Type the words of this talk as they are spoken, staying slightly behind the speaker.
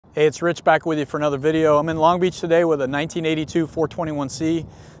Hey, it's Rich back with you for another video. I'm in Long Beach today with a 1982 421C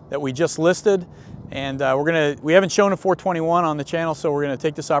that we just listed, and we haven't shown a 421 on the channel, so we're gonna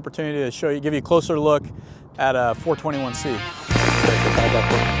take this opportunity to show you, give you a closer look at a 421C.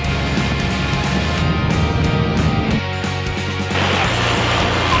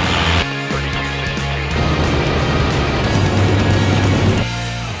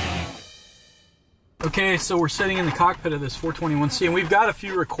 Okay, so we're sitting in the cockpit of this 421C, and we've got a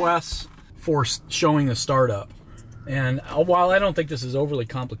few requests for showing the startup. And while I don't think this is overly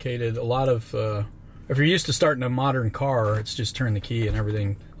complicated, a lot of, if you're used to starting a modern car, it's just turn the key and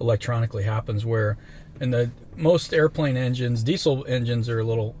everything electronically happens, where in most airplane engines, diesel engines are a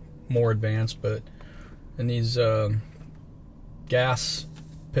little more advanced, but in these gas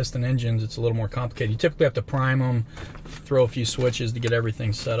piston engines, it's a little more complicated. You typically have to prime them, throw a few switches to get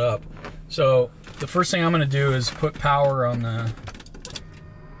everything set up. So the first thing I'm going to do is put power on the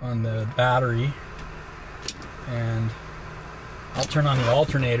battery, and I'll turn on the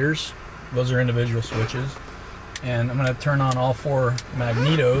alternators. Those are individual switches, and I'm going to turn on all 4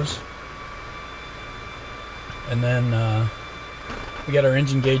 magnetos, and then we got our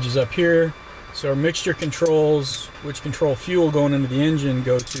engine gauges up here. So our mixture controls, which control fuel going into the engine,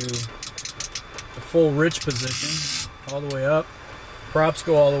 go to the full rich position all the way up. Props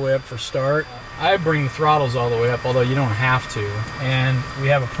go all the way up for start. I bring the throttles all the way up, although you don't have to. And we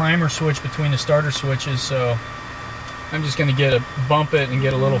have a primer switch between the starter switches, so I'm just going to bump it and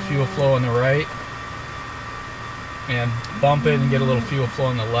get a little fuel flow on the right, and bump it and get a little fuel flow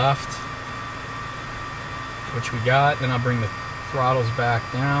on the left, which we got. Then I'll bring the throttles back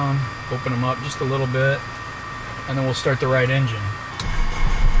down, open them up just a little bit, and then we'll start the right engine.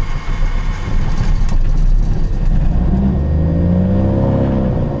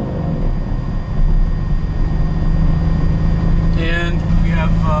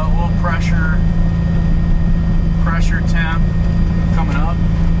 Oil pressure temp coming up.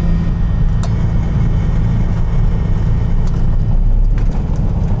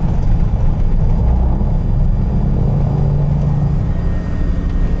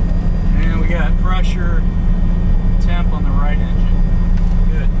 And we got pressure temp on the right engine.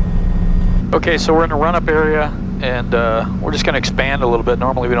 Good. Okay, so we're in the run-up area, and we're just going to expand a little bit.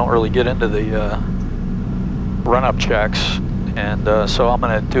 Normally we don't really get into the run-up checks. And so I'm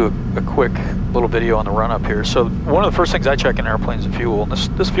going to do a quick little video on the run-up here. So one of the first things I check in airplanes is fuel. And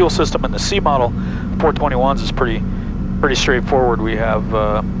this fuel system in the C model 421s is pretty straightforward. We have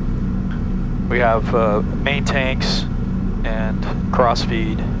main tanks and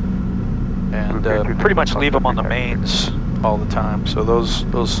cross-feed, and pretty much leave them on the mains all the time. So those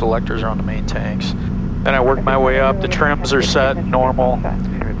selectors are on the main tanks. Then I work my way up. The trims are set normal.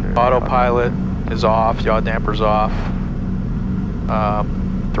 Autopilot is off. Yaw damper's off.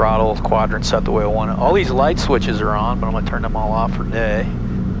 Throttle, quadrant set the way I want it. All these light switches are on, but I'm going to turn them all off for day,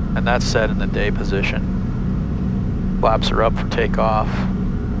 and that's set in the day position. Flaps are up for takeoff.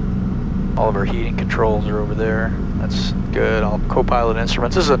 All of our heating controls are over there. That's good. All co-pilot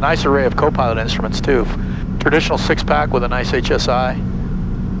instruments. This is a nice array of co-pilot instruments too. Traditional 6-pack with a nice HSI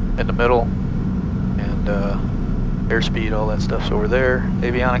in the middle, and airspeed, all that stuff's over there.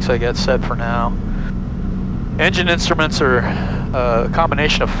 Avionics I got set for now. Engine instruments are a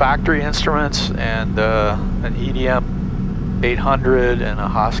combination of factory instruments and an EDM 800 and a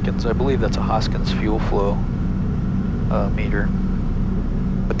Hoskins. I believe that's a Hoskins fuel flow meter.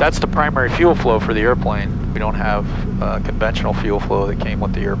 But that's the primary fuel flow for the airplane. We don't have conventional fuel flow that came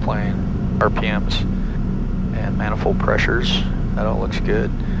with the airplane. RPMs and manifold pressures. That all looks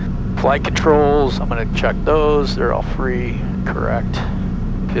good. Flight controls, I'm going to check those. They're all free, correct.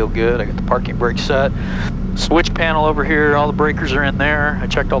 Feel good. I got the parking brake set. Switch panel over here, all the breakers are in there. I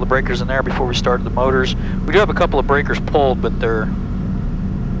checked all the breakers in there before we started the motors. We do have a couple of breakers pulled, but they're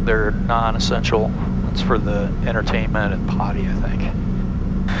non-essential. That's for the entertainment and potty, I think.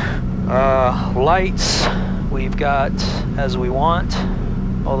 Lights, we've got as we want.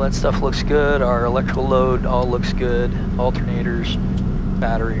 All that stuff looks good. Our electrical load all looks good. Alternators,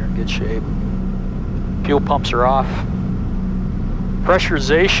 battery are in good shape. Fuel pumps are off.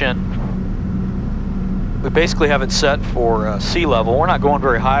 Pressurization, we basically have it set for sea level. We're not going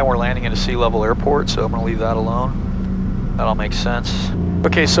very high. We're landing in a sea level airport, so I'm going to leave that alone. That all makes sense.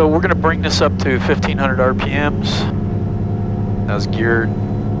 Okay, so we're going to bring this up to 1500 RPMs. That's geared.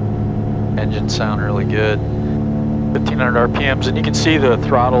 Engines sound really good. 1500 RPMs, and you can see the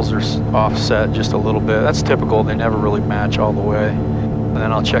throttles are offset just a little bit. That's typical. They never really match all the way. And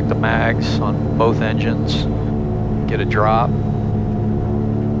then I'll check the mags on both engines. Get a drop.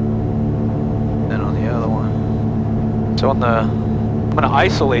 Then on the other one. So on the I'm gonna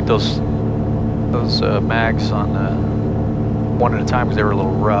isolate those mags on one at a time because they were a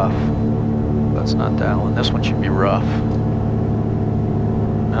little rough. That's not that one. This one should be rough.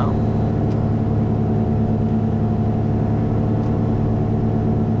 No.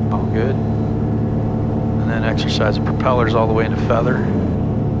 All good. And then exercise the propellers all the way into feather.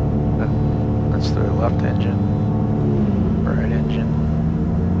 That's the left engine, right engine.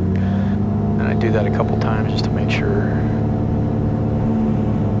 And I do that a couple times just to make sure.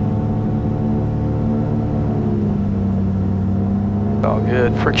 All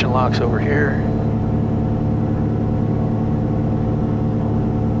good. Friction locks over here.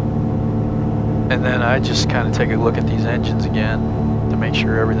 And then I just kind of take a look at these engines again to make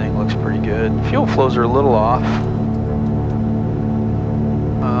sure everything looks pretty good. Fuel flows are a little off.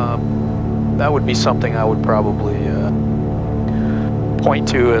 That would be something I would probably point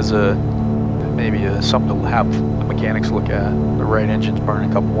to as maybe something to have the mechanics look at. The right engine's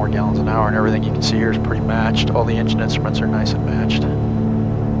burning a couple more gallons an hour, and everything you can see here is pretty matched. All the engine instruments are nice and matched.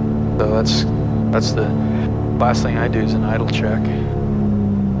 So that's the last thing I do is an idle check.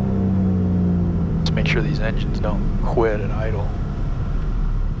 Let's make sure these engines don't quit at idle.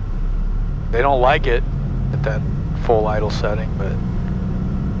 They don't like it at that full idle setting, but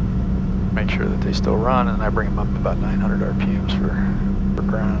make sure that they still run, and I bring them up about 900 RPMs for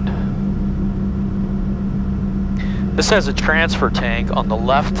ground. This has a transfer tank on the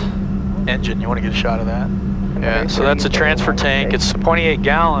left engine. You want to get a shot of that? Yeah, so that's a transfer tank. It's 28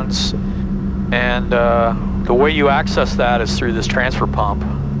 gallons, and the way you access that is through this transfer pump.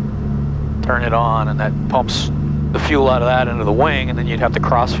 Turn it on, and that pumps the fuel out of that into the wing, and then you'd have to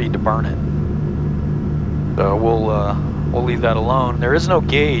cross feed to burn it. So we'll leave that alone. There is no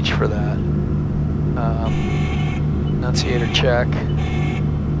gauge for that. Enunciator check.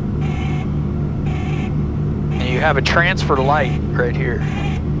 And you have a transfer light right here.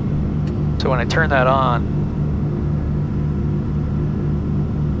 So when I turn that on,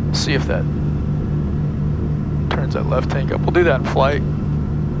 see if that turns that left tank up. We'll do that in flight.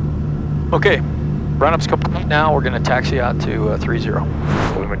 Okay, run-up's complete now. We're going to taxi out to 30.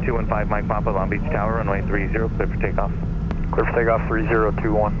 Number 215, Mike Papa, Long Beach Tower, runway 30, clear for takeoff. Clear for takeoff,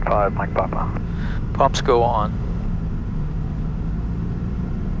 30215, Mike Papa. Pumps go on.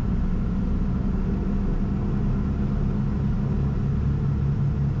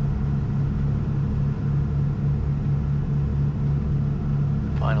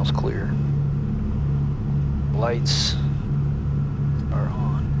 Final's clear. Lights are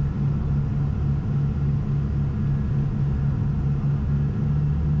on.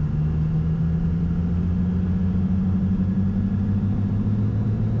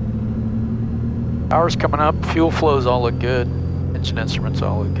 Power's coming up, fuel flows all look good, engine instruments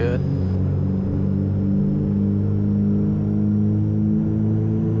all look good.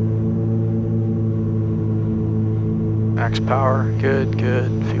 Max power, good,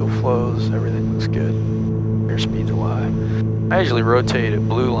 fuel flows, everything looks good. Airspeed's alive. I usually rotate a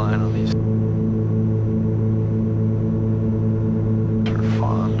blue line on these for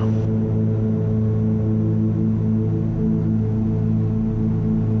fun.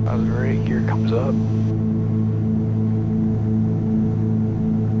 Auxiliary gear comes up.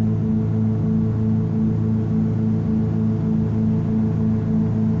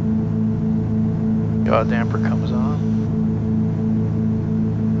 Yaw damper comes on.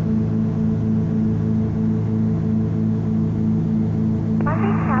 Long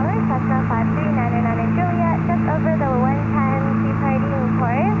Beach Tower, Cessna 421C, just over the 110 departing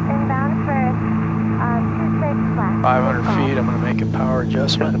Taurus, inbound for 26 flat. 500 feet, I'm going to make a power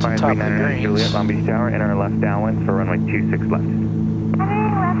adjustment to top of the greens. Juliet, Long Beach Tower, enter left downwind for runway 26 left.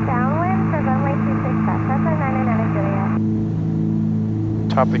 Entering left downwind for runway 26 left, Cessna 421 Juliet.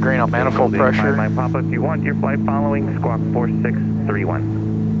 Top of the green on manifold pressure. Mike Papa, if you want your flight following, squawk 4631.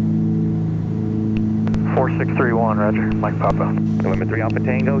 4631, roger, Mike Papa. November 3 Alpha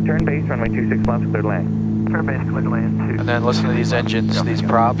Tango, turn base, runway 26 left, clear to land. Turn base, clear to land 2. And then listen to these engines, these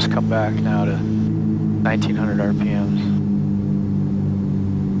props come back now to 1900 RPMs.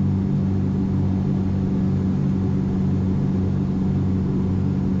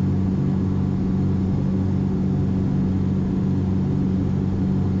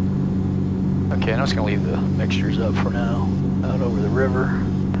 Okay, I'm just going to leave the mixtures up for now, out over the river.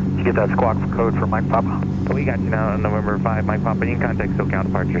 You get that squawk code for Mike Papa? We got you now on November 5, Mike Papa. You can contact SoCal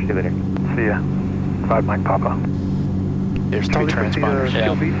departure. See you later. See ya. 5 Mike Papa. There's 2 transponders.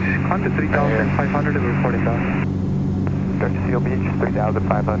 Seal Beach, contact 3,500 and reporting down. Start to Seal Beach,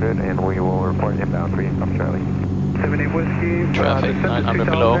 3,500, and we will report inbound for you from Charlie. 78 Whiskey, Traffic, descend to 900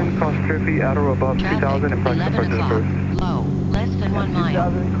 below. 3,000, cross Trippy, at or above 2,000, and practice approach to the first. Low, less than 1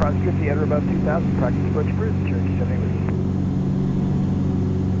 mile. 2000, cross Christie, enter above 2000, practice approach cruise, Cherokee 78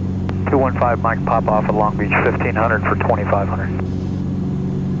 215 Mike pop off at Long Beach 1500 for 2500.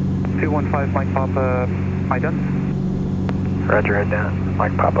 215 Mike Papa, I done? Roger, head down,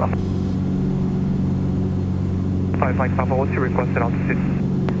 Mike Papa. 5 Mike Papa, what's your requested altitude?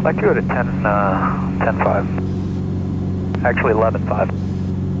 I'd like to go to 10.5. Actually 11.5.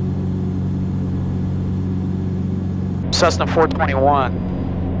 Cessna 421.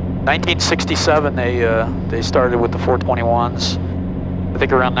 1967, they started with the 421s. I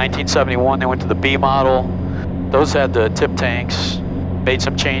think around 1971 they went to the B model. Those had the tip tanks. Made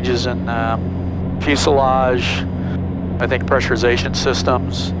some changes in fuselage, I think pressurization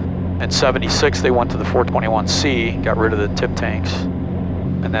systems. In 76 they went to the 421C, got rid of the tip tanks.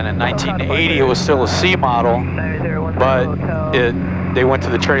 And then in 1980 it was still a C model, but they went to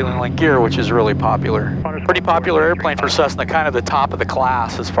the trailing link gear, which is really popular. Pretty popular airplane for Cessna, kind of the top of the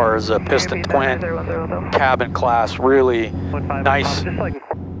class as far as a piston twin cabin class, really nice.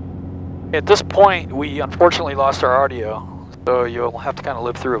 At this point, we unfortunately lost our audio, so you'll have to kind of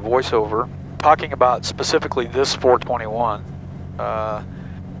live through a voiceover. Talking about specifically this 421,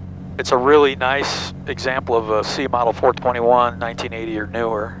 it's a really nice example of a C model 421, 1980 or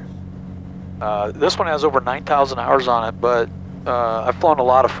newer. This one has over 9,000 hours on it, but I've flown a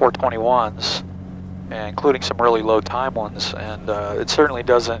lot of 421s, including some really low time ones, and it certainly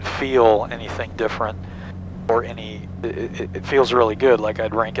doesn't feel anything different or it feels really good. Like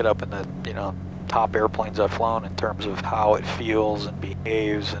I'd rank it up in the top airplanes I've flown in terms of how it feels and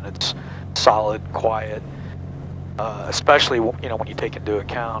behaves, and it's solid, quiet. Especially when you take into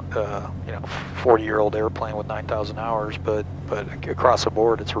account 40-year-old airplane with 9,000 hours, but across the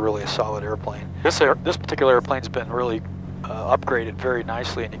board it's really a solid airplane. This particular airplane's been really upgraded very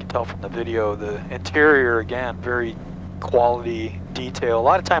nicely, and you can tell from the video. The interior, again, very quality detail. A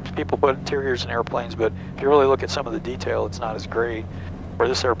lot of times people put interiors in airplanes, but if you really look at some of the detail, it's not as great. Where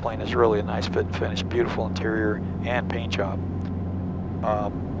this airplane is really a nice fit and finish, beautiful interior and paint job.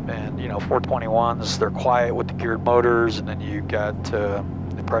 And 421s, they're quiet with the geared motors, and then you got the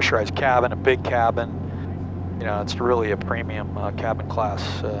pressurized cabin, a big cabin. It's really a premium cabin class,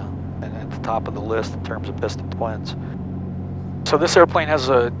 and at the top of the list in terms of piston twins. So this airplane has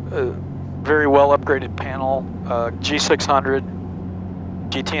a very well upgraded panel, G600,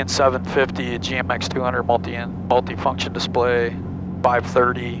 GTN 750, GMX 200 multi-function display,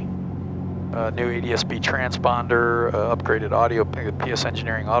 530. New ADS-B transponder, upgraded audio, PS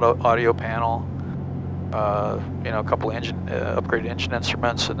Engineering audio panel, a couple of upgraded engine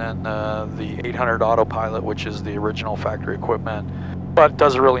instruments, and then the 800 autopilot, which is the original factory equipment, but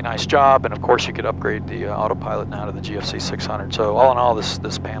does a really nice job. And of course, you could upgrade the autopilot now to the GFC 600. So all in all,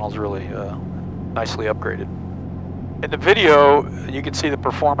 this panel's really nicely upgraded. In the video, you can see the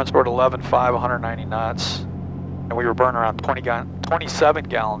performance. We're at 11.5, 190 knots, and we were burning around 27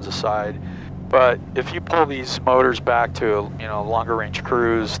 gallons a side. But if you pull these motors back to a longer range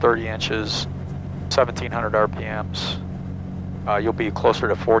cruise, 30 inches, 1700 RPMs, you'll be closer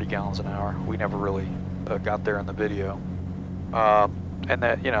to 40 gallons an hour. We never really got there in the video. And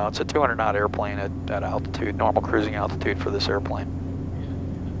that it's a 200 knot airplane at altitude, normal cruising altitude for this airplane.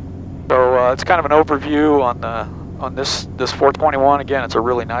 So it's kind of an overview on this 421. Again, it's a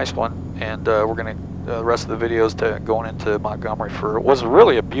really nice one, and we're going to. The rest of the videos going into Montgomery it was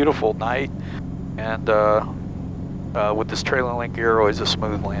really a beautiful night, and with this trailing link gear, always a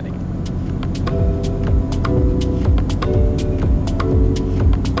smooth landing.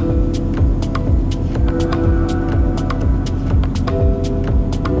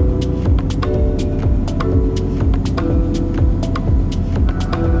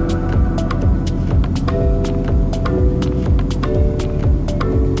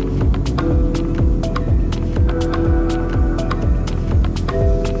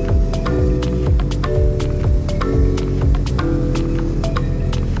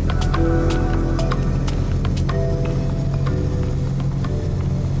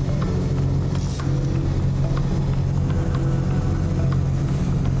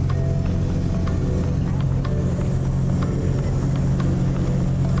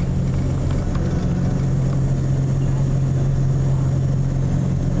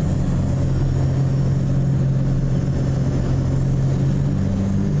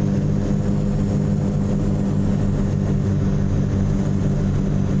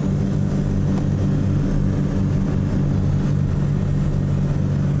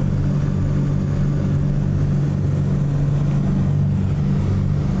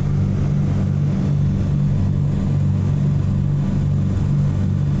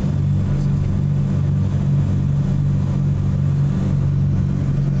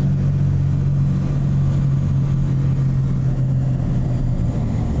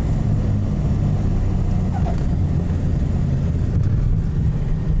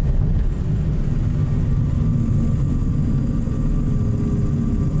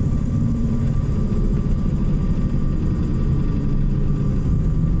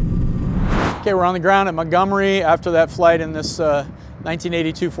 Okay, we're on the ground at Montgomery after that flight in this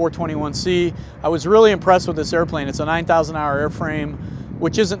 1982 421C. I was really impressed with this airplane. It's a 9,000-hour airframe,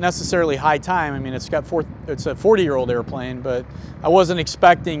 which isn't necessarily high time. I mean, it's a 40-year-old airplane, but I wasn't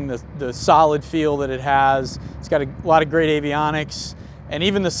expecting the solid feel that it has. It's got a lot of great avionics, and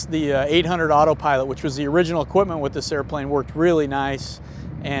even the 800 autopilot, which was the original equipment with this airplane, worked really nice,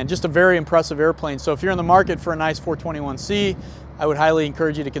 and just a very impressive airplane. So if you're in the market for a nice 421C, I would highly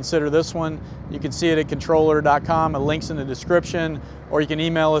encourage you to consider this one. You can see it at controller.com, a link's in the description, or you can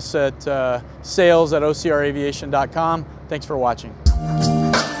email us at sales@ocraviation.com. Thanks for watching.